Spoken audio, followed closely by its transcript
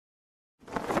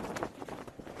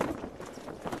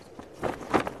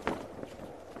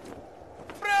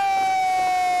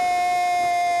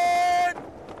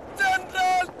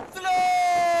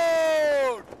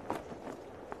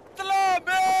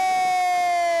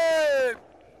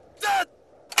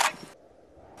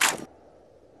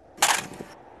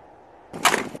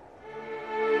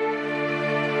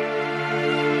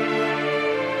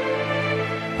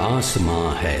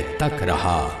आसमां है तक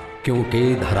रहा,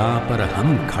 क्योंकि धरा पर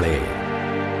हम खड़े।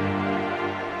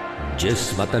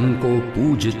 जिस वतन को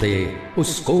पूजते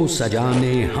उसको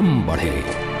सजाने हम बढ़े।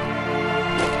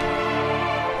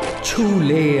 छू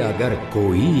ले अगर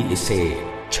कोई इसे,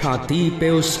 छाती पे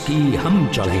उसकी हम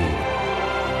चढ़े।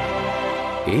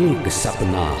 एक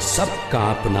सपना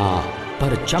सबका अपना,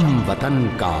 परचम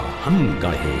वतन का हम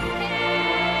गढ़े।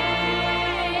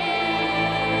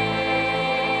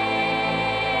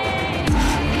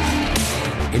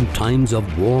 In times of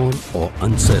war or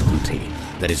uncertainty,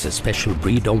 there is a special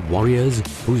breed of warriors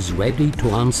who is ready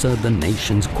to answer the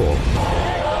nation's call.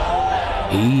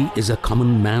 He is a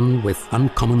common man with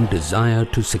uncommon desire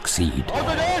to succeed.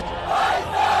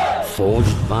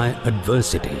 Forged by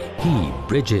adversity, he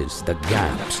bridges the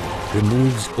gaps,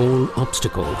 removes all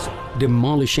obstacles,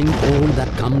 demolishing all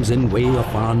that comes in way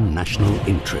of our national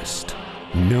interest.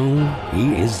 No, he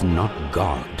is not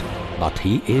God, but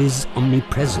he is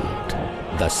omnipresent,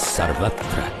 the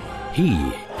Sarvatra. He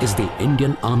is the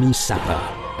Indian Army Sapper,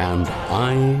 and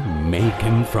I make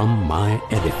him from my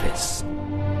edifice.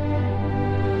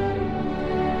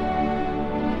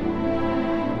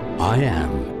 I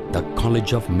am the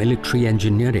College of Military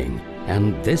Engineering,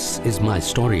 and this is my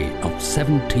story of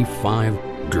 75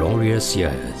 glorious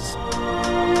years.